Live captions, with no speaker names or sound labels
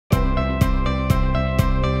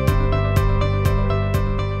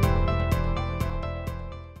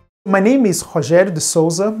My name is Rogério de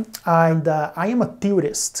Sousa, and I am a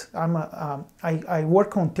theorist. I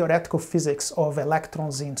work on theoretical physics of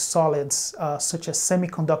electrons in solids such as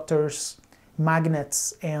semiconductors,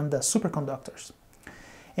 magnets, and superconductors.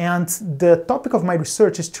 And the topic of my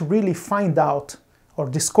research is to really find out or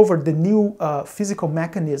discover the new physical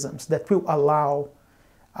mechanisms that will allow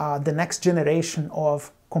the next generation of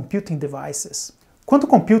computing devices. Quantum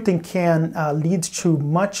computing can lead to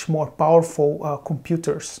much more powerful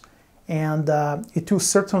computers, and it will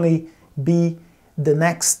certainly be the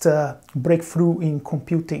next breakthrough in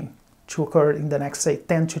computing to occur in the next, say,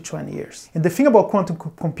 10 to 20 years. And the thing about quantum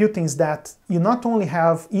computing is that you not only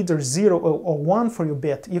have either 0 or 1 for your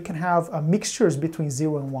bit, you can have mixtures between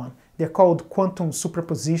 0 and 1. They're called quantum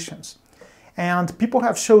superpositions. And people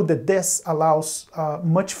have showed that this allows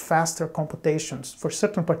much faster computations for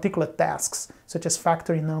certain particular tasks, such as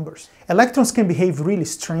factoring numbers. Electrons can behave really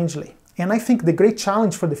strangely. And I think the great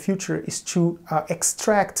challenge for the future is to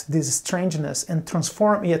extract this strangeness and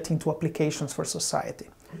transform it into applications for society.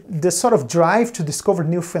 The sort of drive to discover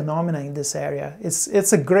new phenomena in this area,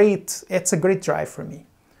 it's a great drive for me.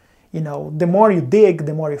 You know, the more you dig,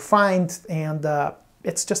 the more you find, and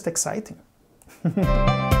it's just exciting.